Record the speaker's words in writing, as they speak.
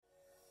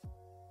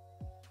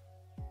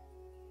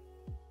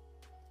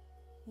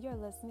You're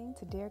listening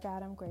to Dear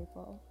God, I'm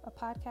Grateful, a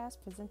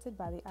podcast presented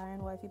by the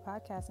Iron Wifey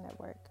Podcast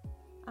Network.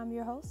 I'm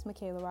your host,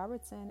 Michaela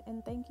Robertson,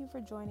 and thank you for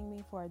joining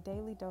me for a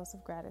daily dose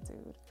of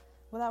gratitude.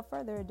 Without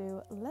further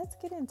ado, let's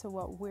get into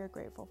what we're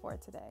grateful for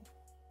today.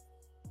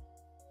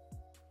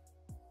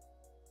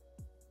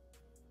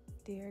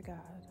 Dear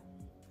God,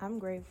 I'm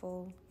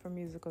grateful for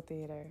musical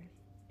theater.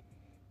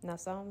 Now,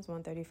 Psalms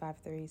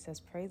 135:3 says,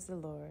 "Praise the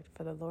Lord,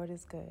 for the Lord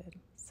is good.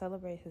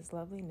 Celebrate his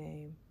lovely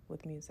name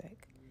with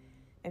music."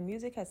 And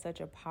music has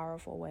such a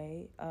powerful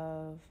way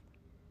of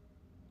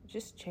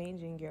just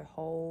changing your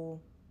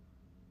whole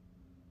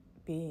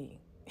being,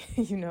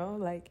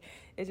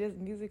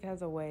 music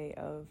has a way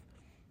of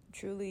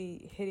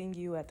truly hitting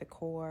you at the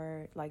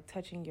core, like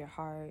touching your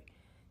heart,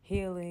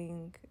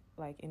 healing,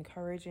 like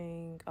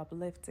encouraging,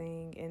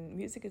 uplifting, and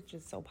music is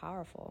just so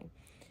powerful.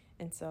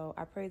 And so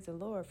I praise the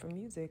Lord for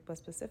music, but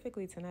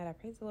specifically tonight, I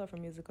praise the Lord for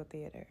musical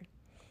theater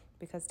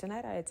because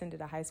tonight I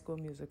attended a high school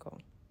musical.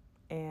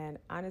 And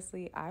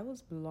honestly, I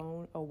was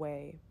blown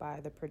away by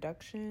the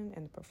production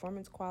and the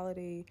performance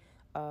quality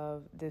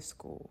of this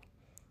school.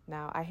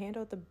 Now, I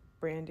handled the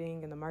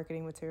branding and the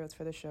marketing materials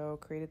for the show,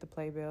 created the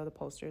playbill, the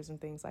posters,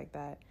 and things like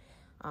that.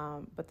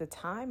 But the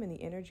time and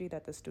the energy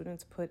that the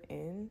students put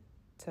in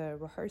to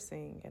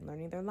rehearsing and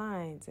learning their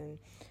lines and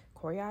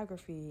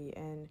choreography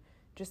and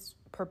just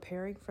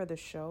preparing for the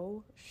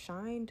show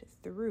shined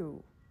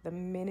through the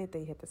minute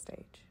they hit the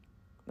stage.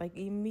 Like,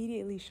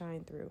 immediately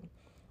shined through.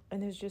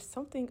 And there's just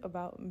something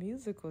about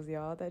musicals,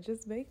 y'all, that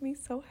just make me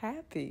so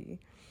happy.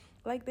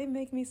 Like, they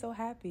make me so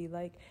happy.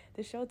 Like,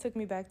 the show took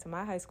me back to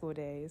my high school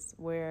days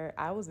where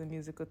I was in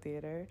musical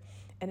theater.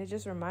 And it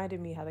just reminded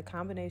me how the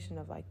combination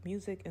of, like,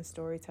 music and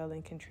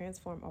storytelling can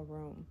transform a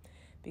room.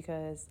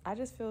 Because I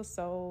just feel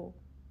so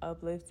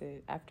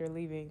uplifted after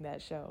leaving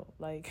that show.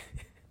 Like,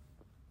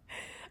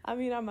 I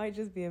mean, I might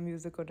just be a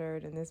musical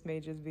nerd, and this may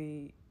just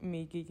be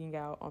me geeking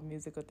out on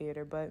musical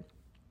theater. But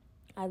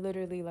I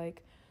literally,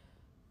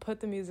 put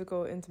the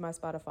musical into my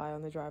Spotify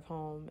on the drive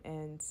home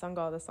and sung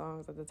all the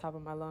songs at the top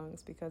of my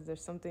lungs because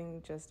there's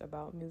something just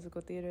about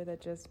musical theater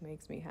that just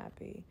makes me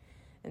happy.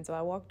 And so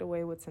I walked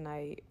away with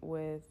tonight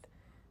with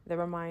the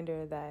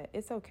reminder that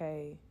it's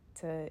okay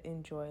to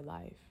enjoy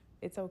life.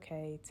 It's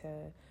okay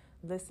to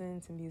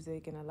listen to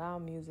music and allow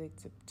music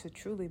to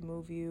truly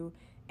move you.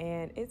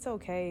 And it's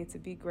okay to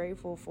be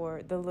grateful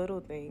for the little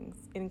things,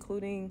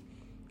 including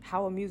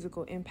how a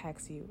musical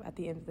impacts you at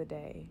the end of the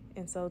day.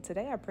 And so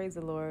today I praise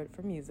the Lord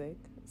for music,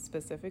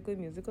 specifically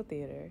musical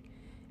theater.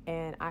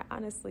 And I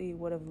honestly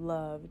would have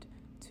loved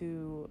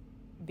to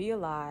be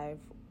alive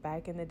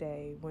back in the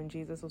day when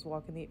Jesus was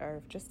walking the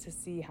earth just to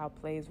see how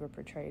plays were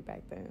portrayed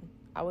back then.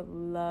 I would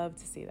love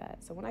to see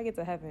that. So when I get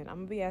to heaven, I'm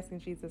going to be asking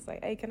Jesus,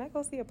 hey, can I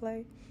go see a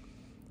play?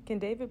 Can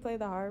David play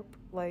the harp?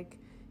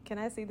 Can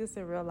I see this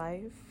in real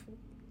life?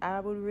 I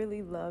would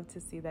really love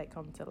to see that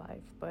come to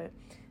life. But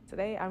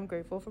today I'm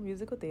grateful for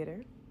musical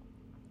theater.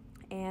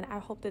 And I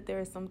hope that there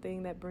is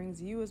something that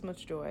brings you as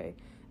much joy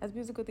as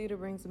musical theater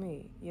brings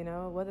me,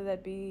 whether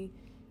that be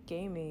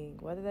gaming,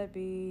 whether that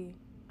be,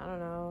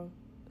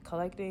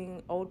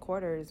 collecting old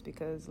quarters,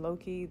 because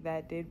low-key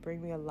that did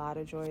bring me a lot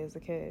of joy as a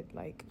kid.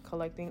 Like,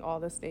 collecting all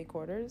the state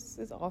quarters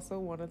is also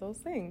one of those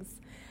things.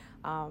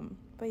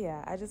 But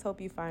yeah, I just hope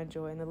you find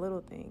joy in the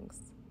little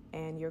things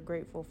and you're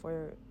grateful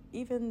for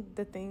even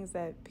the things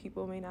that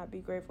people may not be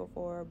grateful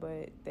for,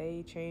 but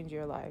they change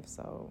your life.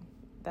 So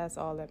that's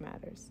all that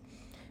matters.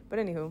 But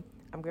anywho,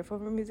 I'm grateful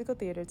for musical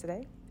theater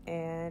today.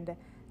 And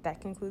that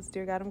concludes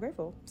Dear God, I'm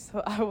Grateful.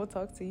 So I will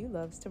talk to you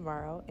loves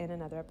tomorrow in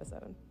another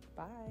episode.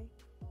 Bye.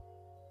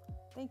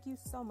 Thank you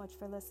so much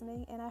for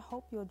listening, and I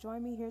hope you'll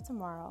join me here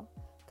tomorrow.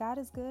 God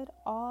is good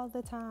all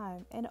the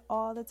time, and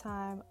all the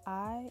time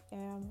I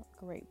am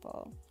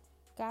grateful.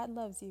 God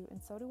loves you, and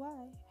so do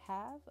I.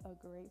 Have a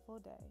grateful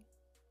day.